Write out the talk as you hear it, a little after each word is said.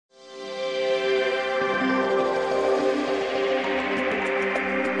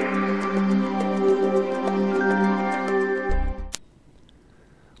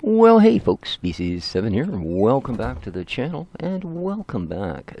Well, hey folks, pt.7 here. Welcome back to the channel, and welcome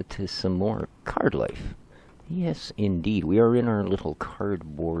back to some more CardLife. Yes, indeed, we are in our little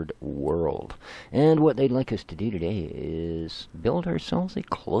cardboard world. And what they'd like us to do today is build ourselves a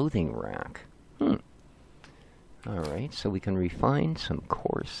clothing rack. Alright, so we can refine some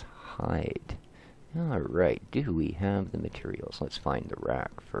coarse hide. Alright, do we have the materials? Let's find the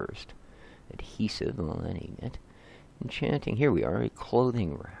rack first. Adhesive, well, that ain't it. Enchanting, here we are, a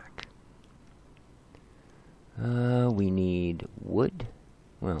clothing rack. We need wood.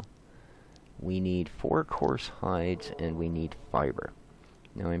 Well, we need 4 coarse hides and we need fiber.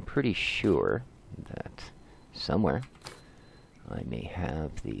 Now I'm pretty sure that somewhere I may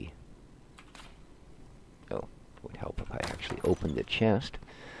have the... Oh, it would help if I actually opened the chest.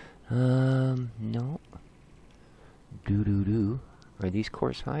 No. Are these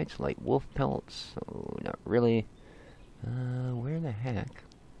coarse hides like wolf pelts? Oh, not really. Where the heck?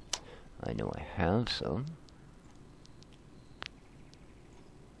 I know I have some.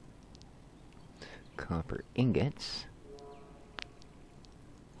 Copper ingots.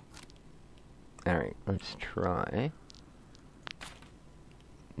 Alright, let's try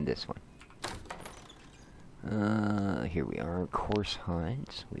this one. Here we are, coarse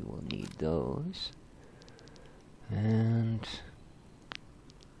hides. We will need those. And...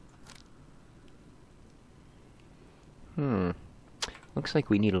 looks like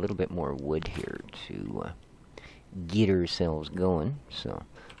we need a little bit more wood here to get ourselves going. So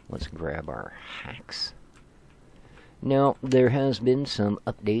let's grab our hacks. Now, there has been some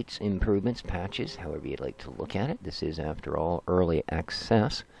updates, improvements, patches, however you'd like to look at it. This is, after all, early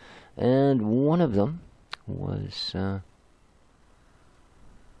access. And one of them was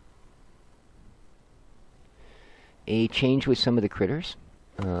a change with some of the critters.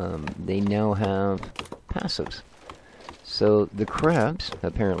 They now have passives. So the crabs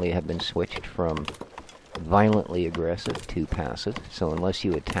apparently have been switched from violently aggressive to passive. So unless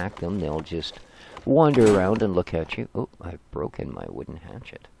you attack them, they'll just wander around and look at you. Oh, I've broken my wooden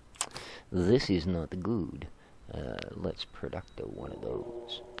hatchet. This is not good. Let's product one of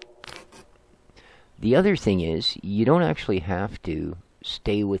those. The other thing is, you don't actually have to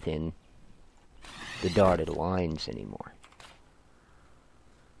stay within the dotted lines anymore.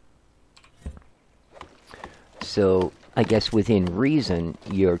 So, I guess within reason,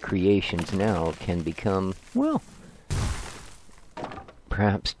 your creations now can become, well,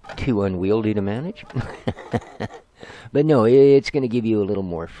 perhaps too unwieldy to manage. But no, it's going to give you a little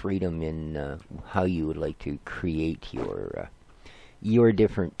more freedom in how you would like to create your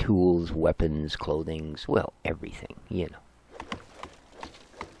different tools, weapons, clothings, well, everything, you know.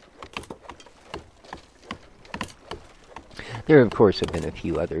 There, of course, have been a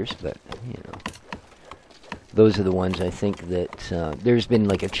few others, but, you know. Those are the ones I think that there's been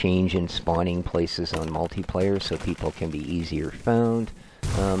like a change in spawning places on multiplayer so people can be easier found.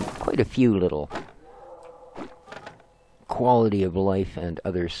 Quite a few little quality of life and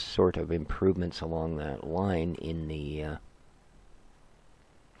other sort of improvements along that line in the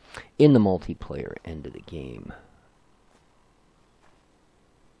multiplayer end of the game.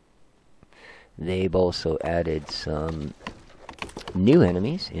 They've also added some new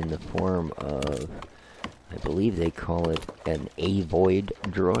enemies in the form of, I believe they call it an avoid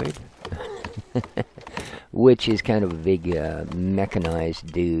droid, which is kind of a big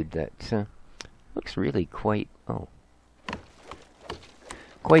mechanized dude that looks really quite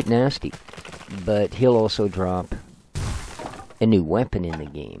nasty. But he'll also drop a new weapon in the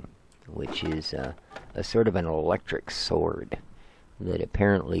game, which is a sort of an electric sword that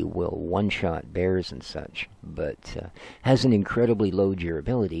apparently will one-shot bears and such, but has an incredibly low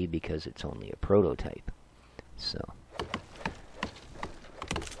durability because it's only a prototype. So,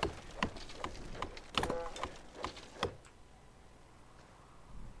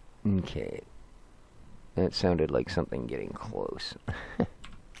 okay, that sounded like something getting close.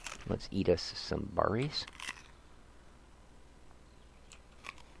 Let's eat us some berries.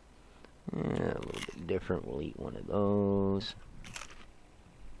 A little bit different, we'll eat one of those.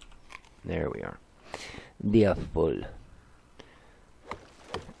 There we are. We are full.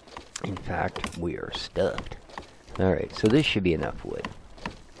 In fact, we are stuffed. Alright, so this should be enough wood.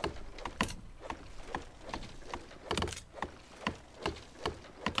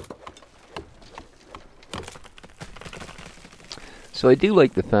 So I do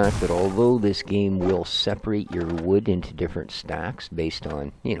like the fact that although this game will separate your wood into different stacks based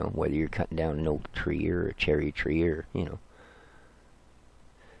on, you know, whether you're cutting down an oak tree or a cherry tree or, you know,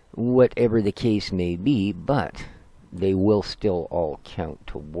 whatever the case may be, but they will still all count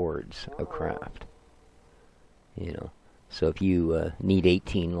towards a craft. You know, So if you need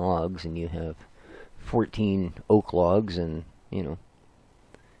 18 logs and you have 14 oak logs and, you know,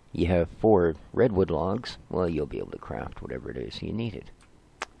 you have 4 redwood logs, well, you'll be able to craft whatever it is you needed.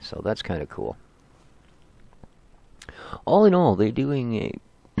 So that's kind of cool. All in all, they're doing a,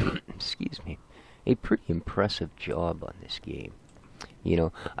 excuse me, a pretty impressive job on this game. You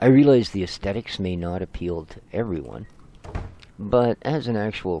know, I realize the aesthetics may not appeal to everyone, but as an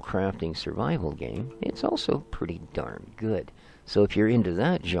actual crafting survival game, it's also pretty darn good. So if you're into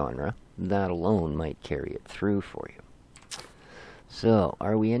that genre, that alone might carry it through for you. So,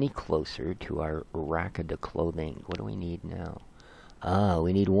 are we any closer to our rack of clothing? What do we need now? Ah,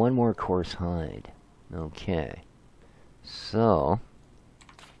 we need one more coarse hide. Okay. So,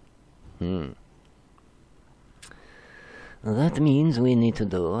 well, that means we need to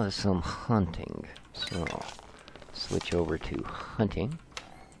do some hunting. So, switch over to hunting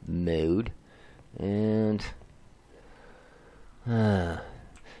mode, and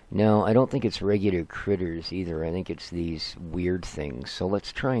no, I don't think it's regular critters either. I think it's these weird things. So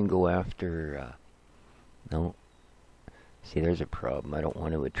let's try and go after, no. See, there's a problem. I don't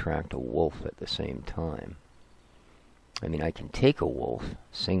want to attract a wolf at the same time. I mean, I can take a wolf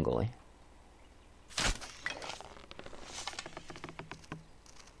singly.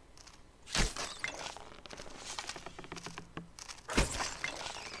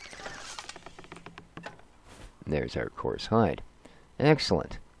 There's our coarse hide.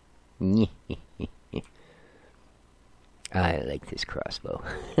 Excellent. I like this crossbow.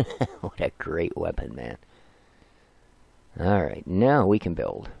 What a great weapon, man. Alright, now we can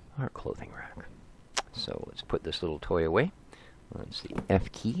build our clothing rack. So let's put this little toy away. That's the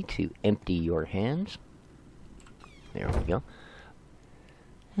F key to empty your hands. There we go.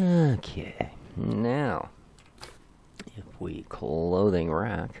 Okay, now, if we clothing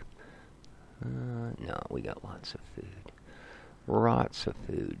rack, no, we got lots of food. Lots of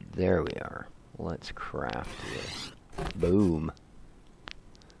food. There we are. Let's craft this. Boom.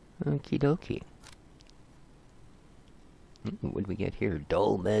 Okie dokie. What did we get here?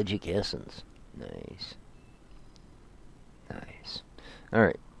 Dull magic essence. Nice. Nice.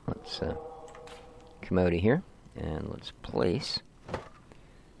 Alright, let's come out of here and let's place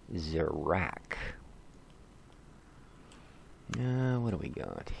the rack. What do we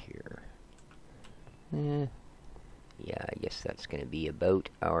got here? Yeah, I guess that's going to be about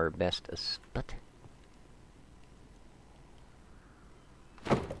our best spot.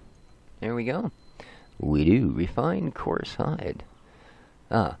 There we go. We do. Refined coarse hide.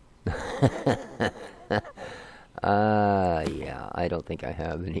 Ah. Yeah, I don't think I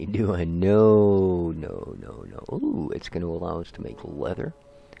have any, do I? No. Ooh, it's going to allow us to make leather,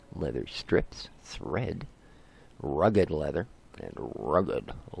 leather strips, thread, rugged leather, and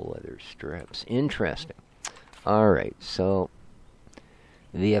rugged leather strips. Interesting. Alright, so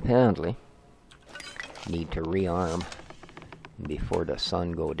we apparently need to rearm before the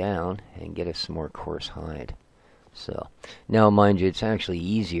sun go down and get us some more coarse hide. So, now mind you, it's actually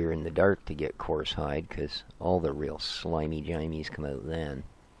easier in the dark to get coarse hide because all the real slimy jimies come out then.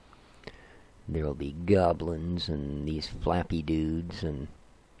 There'll be goblins and these flappy dudes and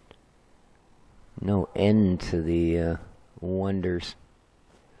no end to the wonders.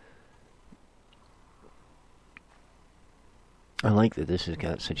 I like that this has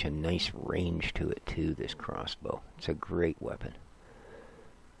got such a nice range to it too, this crossbow. It's a great weapon.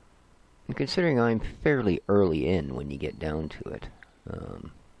 And considering I'm fairly early in when you get down to it,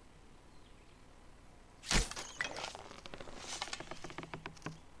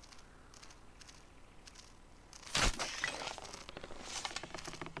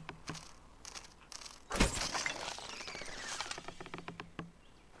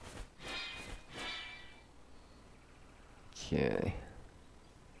 okay.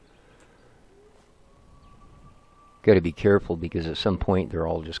 Got to be careful because at some point they're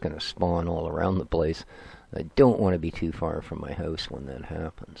all just going to spawn all around the place. I don't want to be too far from my house when that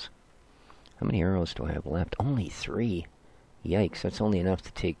happens. How many arrows do I have left? Only 3. Yikes, that's only enough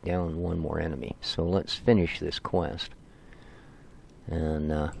to take down one more enemy. So let's finish this quest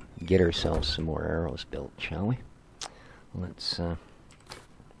and get ourselves some more arrows built, shall we? Let's have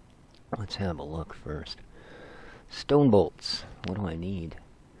a look first. Stone bolts. What do I need?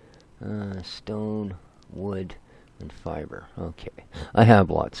 Stone, wood, and fiber. Okay. I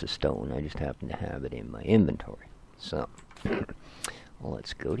have lots of stone. I just happen to have it in my inventory. So,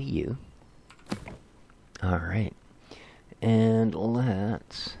 let's go to you. Alright. And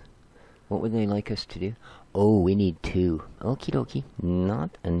let's... What would they like us to do? Oh, we need 2. Okie dokie.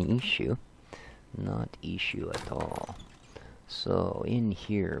 Not an issue. Not issue at all. So, in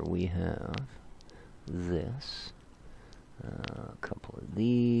here we have this. A couple of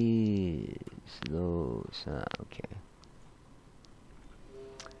these, those, okay.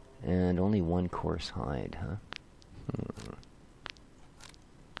 And only one coarse hide, huh?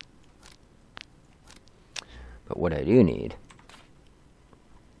 But what I do need,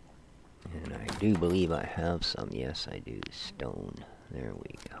 and I do believe I have some, yes I do, stone. There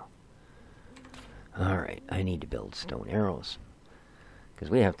we go. Alright, I need to build stone arrows. Because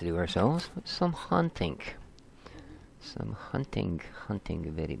we have to do ourselves some hunting. Some hunting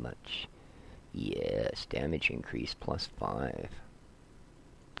very much. Yes, damage increase +5.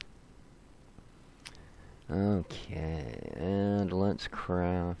 Okay, and let's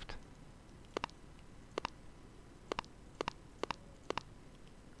craft.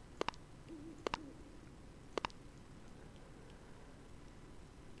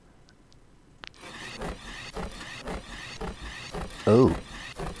 Oh.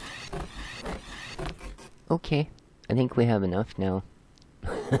 Okay, I think we have enough now.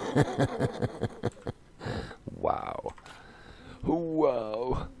 Wow.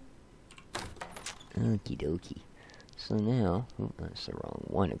 Wow. Okie dokie. So now, oh, that's the wrong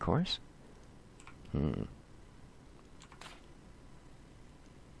one, of course.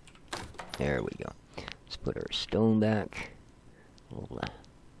 There we go. Let's put our stone back.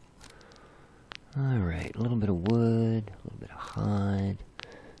 Alright, a little bit of wood, a little bit of hide.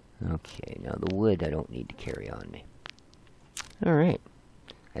 Okay, now the wood I don't need to carry on me. Alright.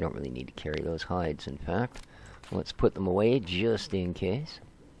 I don't really need to carry those hides, in fact. Let's put them away just in case.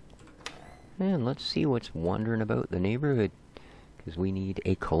 And let's see what's wandering about the neighborhood. Because we need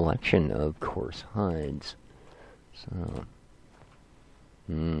a collection of coarse hides. So,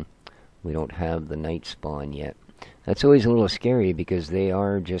 we don't have the night spawn yet. That's always a little scary because they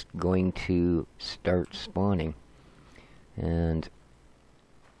are just going to start spawning. And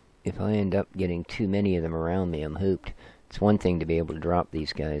if I end up getting too many of them around me, I'm hooped. It's one thing to be able to drop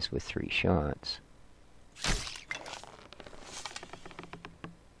these guys with 3 shots.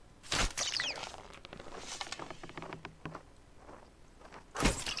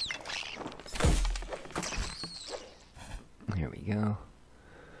 There we go.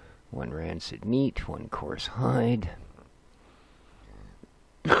 1 rancid meat, 1 coarse hide.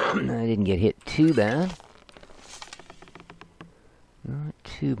 I didn't get hit too bad. Not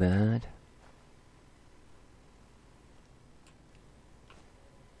too bad.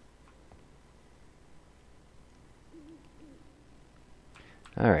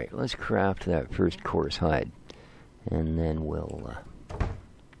 Alright, let's craft that first coarse hide. And then we'll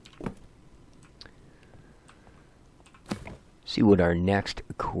see what our next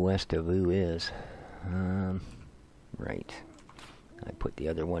quest of ooh is. Right. I put the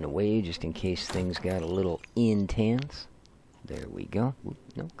other one away just in case things got a little intense. There we go. Oop,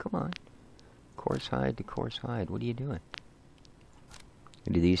 no, come on. Coarse hide to coarse hide. What are you doing?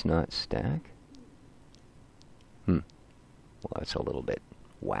 Do these not stack? Well, that's a little bit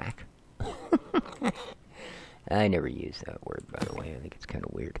whack. I never use that word, by the way. I think it's kind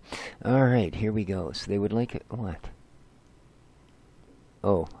of weird. Alright, here we go. So they would like it. What?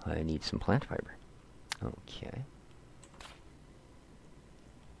 Oh, I need some plant fiber. Okay.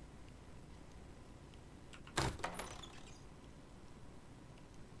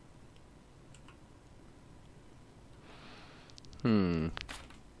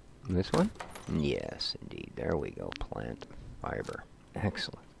 This one? Yes, indeed. There we go. Plant fiber.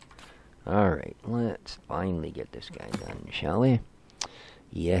 Excellent. Alright, let's finally get this guy done, shall we?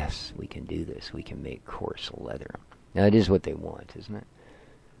 Yes, we can do this. We can make coarse leather. Now, it is what they want, isn't it?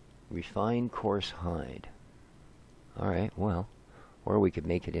 Refined coarse hide. Alright, well, or we could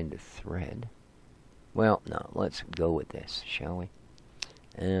make it into thread. Well, no, let's go with this, shall we?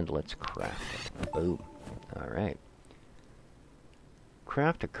 And let's craft it. Boom. Alright.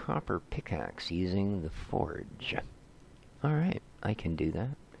 Craft a copper pickaxe using the forge. Alright, I can do that.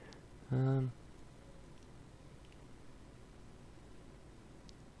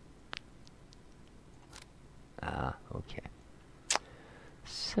 Okay.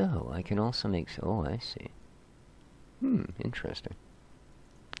 So, I can also make... Oh, I see. Interesting.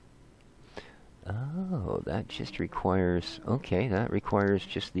 Oh, that just requires... Okay, that requires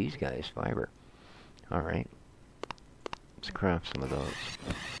just these guys' fiber. Alright. Let's craft some of those.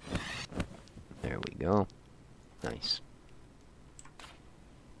 There we go. Nice.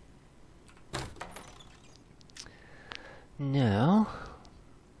 Now,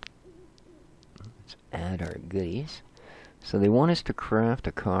 let's add our goodies. So they want us to craft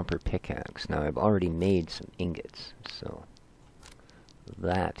a copper pickaxe. Now, I've already made some ingots, so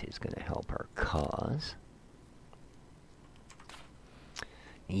that is going to help our cause.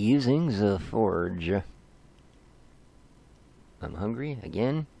 Using the forge. I'm hungry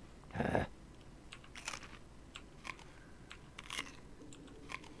again.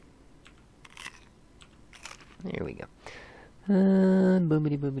 There we go.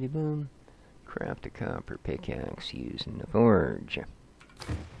 Boomity boomity boom. Craft a copper pickaxe using the forge.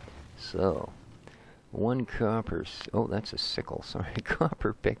 So, 1 copper... Oh, that's a sickle. Sorry,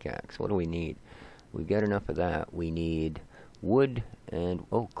 copper pickaxe. What do we need? We've got enough of that. We need wood and...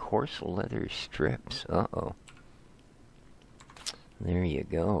 Oh, coarse leather strips. Uh-oh. There you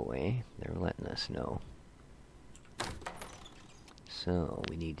go, eh? They're letting us know. So,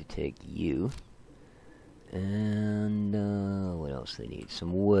 we need to take you. And, what else they need?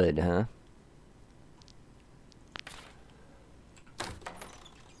 Some wood, huh?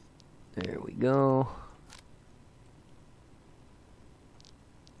 There we go.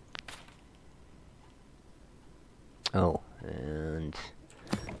 Oh, and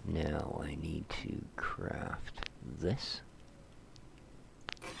now I need to craft this.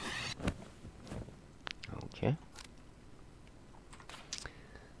 Okay.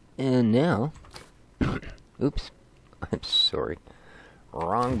 And now, oops, I'm sorry,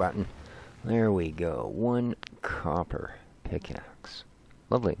 wrong button. There we go, 1 copper pickaxe.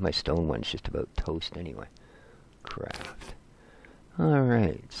 Lovely, my stone one's just about toast anyway. Craft.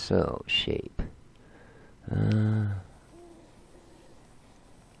 Alright, so, shape.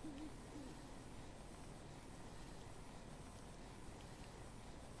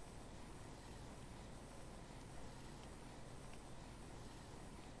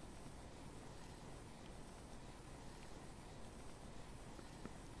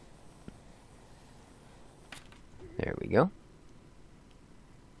 There we go.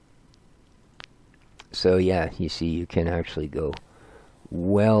 So yeah, you see you can actually go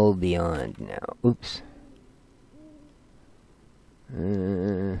well beyond now. Oops.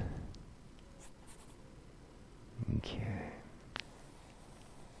 Okay.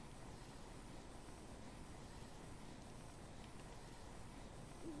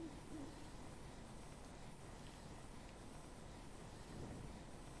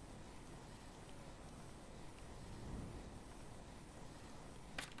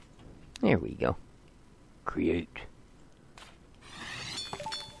 There we go. Create.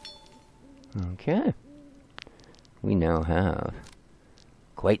 Okay. We now have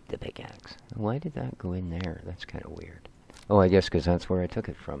quite the pickaxe. Why did that go in there? That's kind of weird. Oh, I guess because that's where I took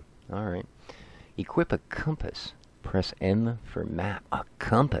it from. Alright. Equip a compass. Press M for map. A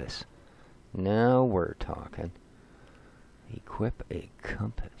compass. Now we're talking. Equip a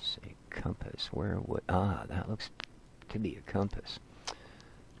compass. A compass. Where would... Ah, that looks to be a compass.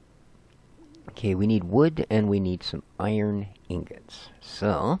 Okay, we need wood and we need some iron ingots.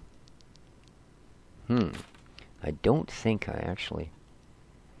 So, I don't think I actually...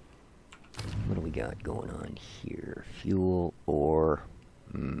 What do we got going on here? Fuel or...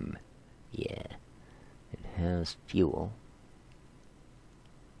 yeah. It has fuel.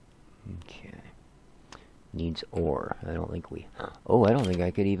 Okay. Needs ore. I don't think we... Oh, I don't think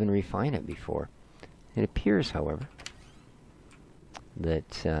I could even refine it before. It appears, however,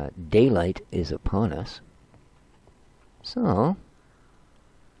 that daylight is upon us. So,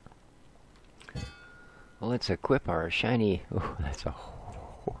 well, let's equip our shiny... Oh, that's a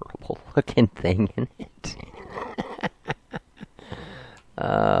horrible looking thing, isn't it?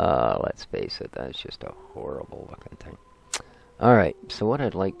 Let's face it, that's just a horrible looking thing. Alright, so what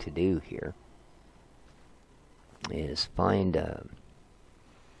I'd like to do here is find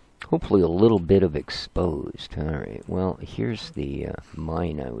hopefully a little bit of exposed. Alright, well, here's the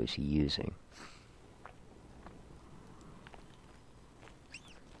mine I was using.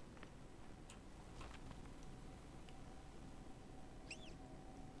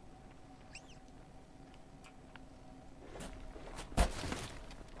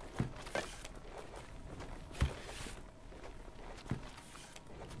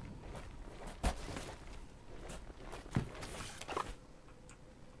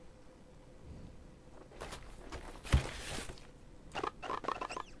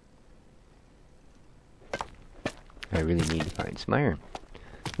 I really need to find some iron.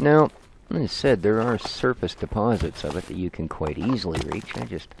 Now, as I said, there are surface deposits of it that you can quite easily reach. I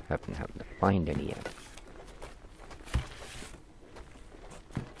just haven't to find any yet.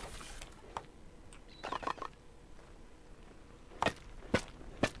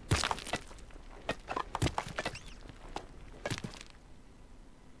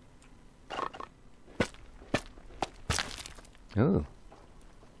 Oh.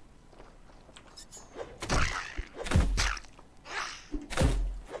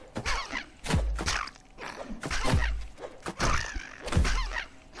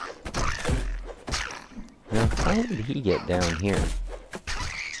 How did he get down here?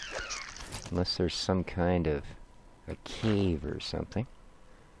 Unless there's some kind of a cave or something.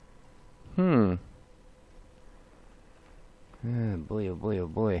 Oh boy, oh boy, oh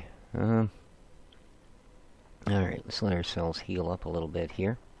boy. Alright, let's let ourselves heal up a little bit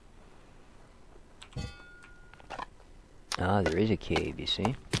here. Ah, there is a cave, you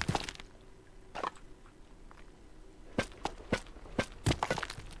see.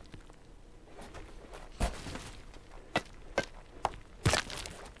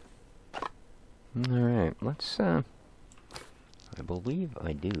 Alright, let's, I believe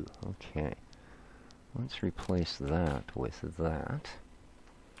I do. Okay. Let's replace that with that.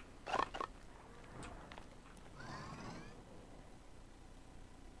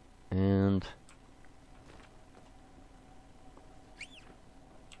 And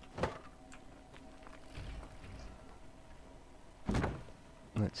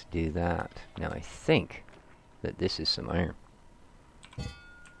let's do that. Now I think that this is some iron.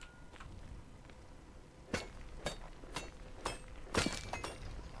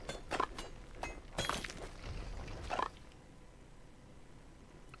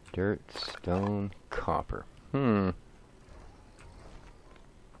 Dirt, stone, copper.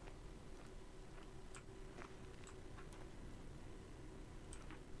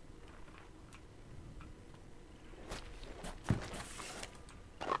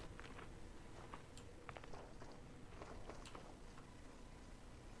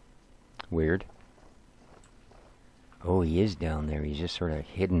 Weird. Oh, he is down there. He's just sort of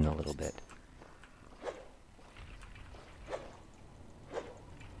hidden a little bit.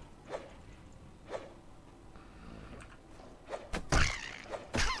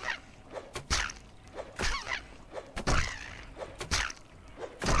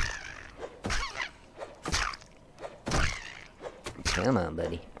 Come on,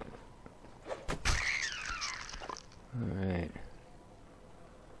 buddy. Alright.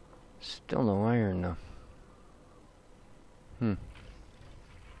 Still no iron, though.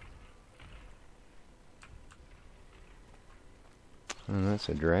 And that's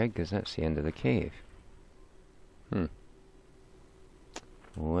a drag, because that's the end of the cave. Well,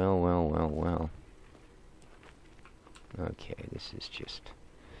 well, well, well. Okay, this is just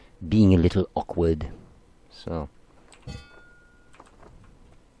being a little awkward. So...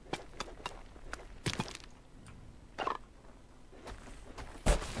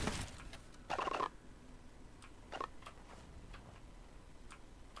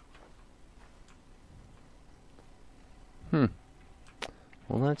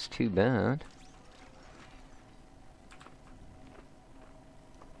 well, that's too bad.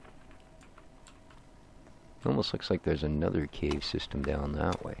 Almost looks like there's another cave system down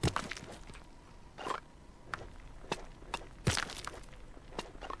that way.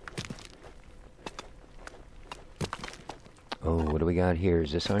 Oh, what do we got here?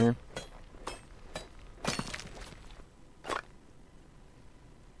 Is this iron?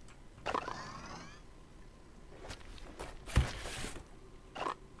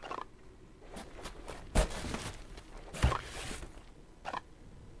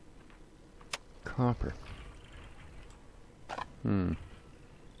 Copper.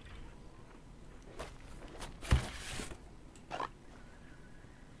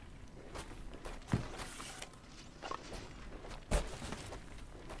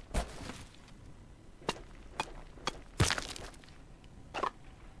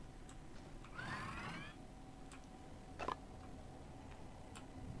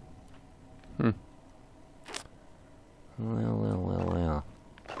 Well, well, well, well.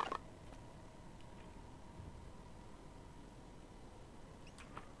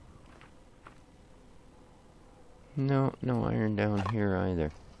 No, no iron down here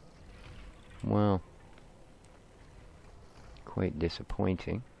either. Well, quite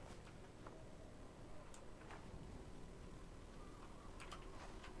disappointing.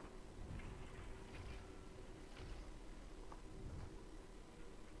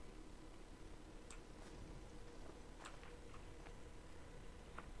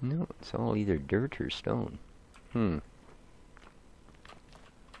 No, it's all either dirt or stone.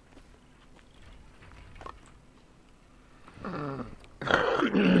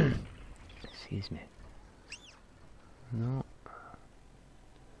 Excuse me. No.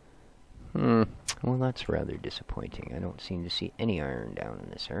 Well, that's rather disappointing. I don't seem to see any iron down in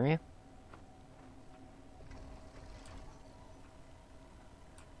this area.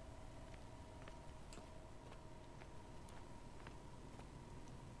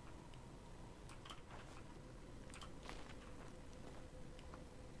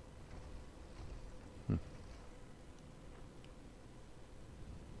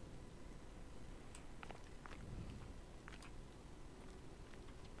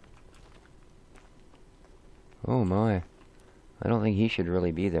 Oh my. I don't think he should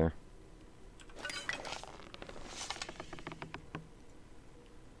really be there.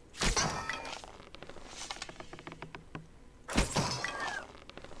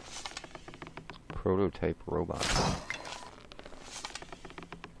 Prototype robot.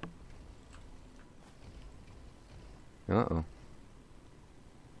 Uh-oh.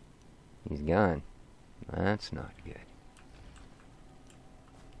 He's gone. That's not good.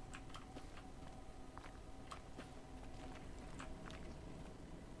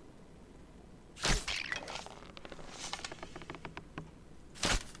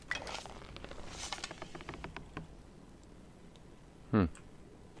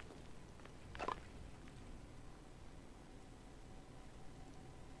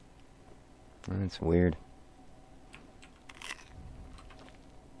 That's weird.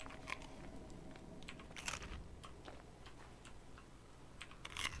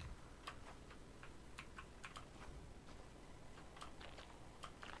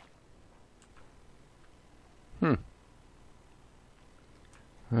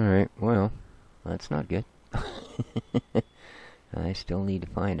 Alright, well, that's not good. I still need to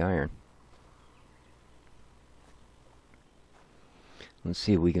find iron. Let's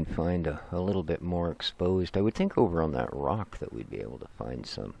see if we can find a little bit more exposed. I would think over on that rock that we'd be able to find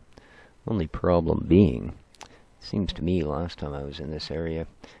some. Only problem being, it seems to me last time I was in this area,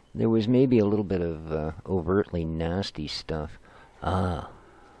 there was maybe a little bit of overtly nasty stuff. Ah.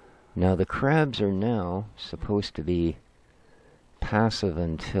 Now the crabs are now supposed to be passive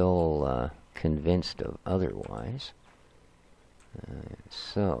until convinced of otherwise.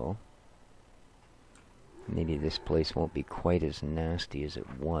 So maybe this place won't be quite as nasty as it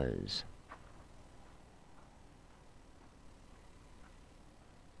was.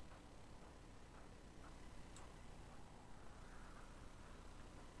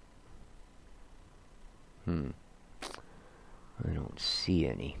 I don't see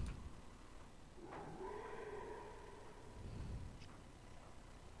any.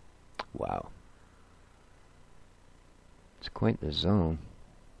 Wow. It's quite the zone.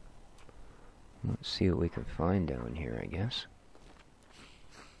 Let's see what we can find down here, I guess.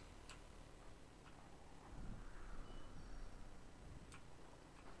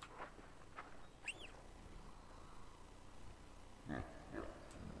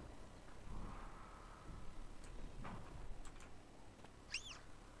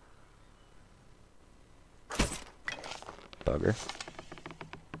 Bugger.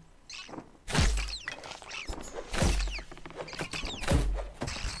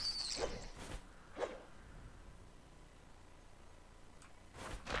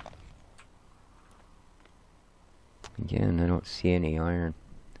 Again, I don't see any iron.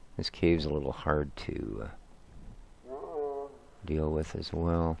 This cave's a little hard to deal with as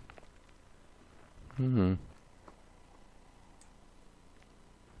well. Geez,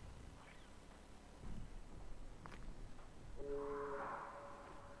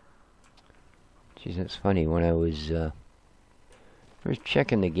 that's funny. When I was first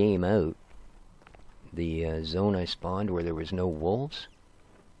checking the game out, the zone I spawned where there was no wolves,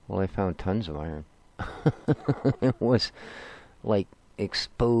 well, I found tons of iron. It was like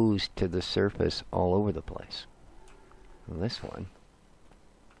exposed to the surface all over the place. Well, this one,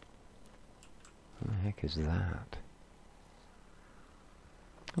 what the heck is that?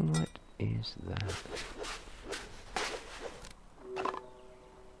 What is that?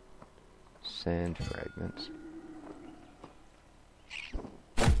 Sand fragments.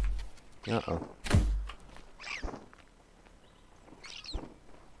 Uh-oh.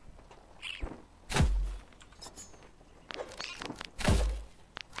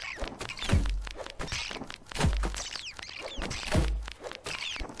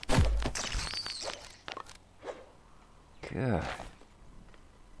 God.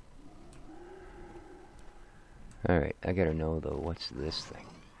 Alright, I gotta know though, what's this thing?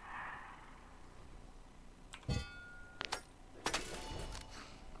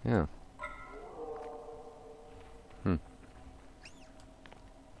 Yeah.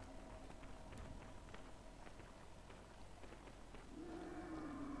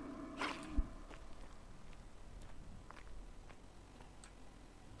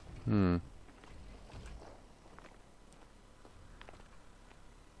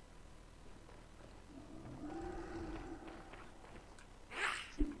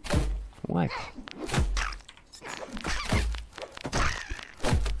 What?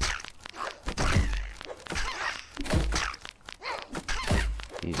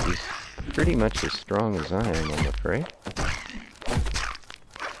 He's pretty much as strong as I am, I'm afraid.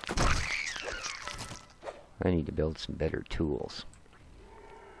 I need to build some better tools.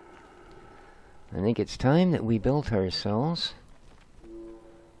 I think it's time that we built ourselves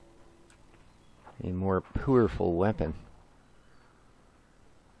a more powerful weapon.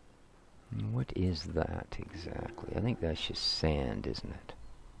 What is that exactly? I think that's just sand, isn't it?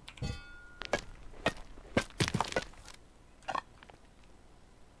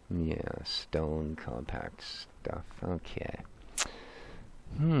 Yeah, stone, compact stuff. Okay.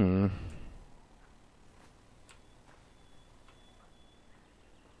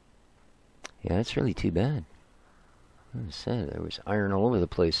 Yeah, that's really too bad. As I said, there was iron all over the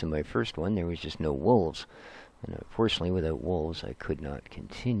place in my first one. There was just no wolves. And unfortunately, without wolves, I could not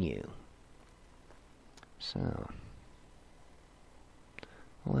continue. So,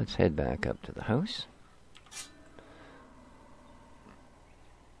 well, let's head back up to the house.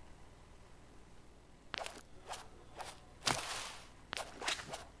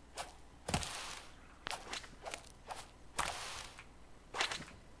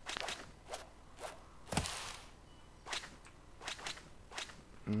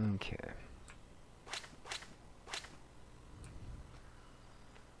 Okay.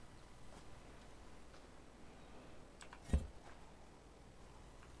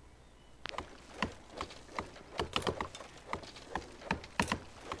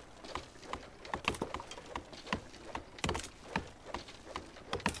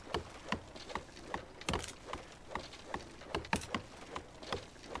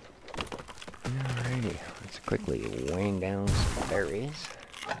 Alrighty, let's quickly wang down some berries.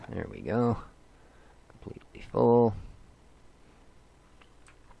 There we go. Completely full.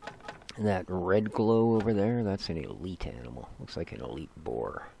 And that red glow over there, that's an elite animal. Looks like an elite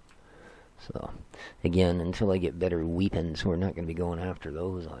boar. So, again, until I get better weapons, we're not going to be going after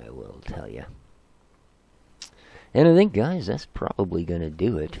those, I will tell you. And I think, guys, that's probably going to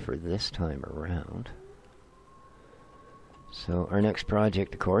do it for this time around. So our next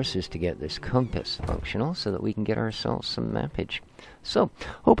project, of course, is to get this compass functional so that we can get ourselves some mappage. So,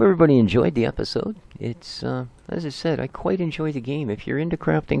 hope everybody enjoyed the episode. It's, as I said, I quite enjoy the game. If you're into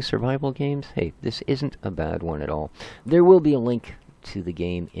crafting survival games, hey, this isn't a bad one at all. There will be a link to the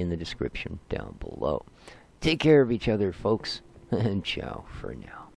game in the description down below. Take care of each other, folks, and ciao for now.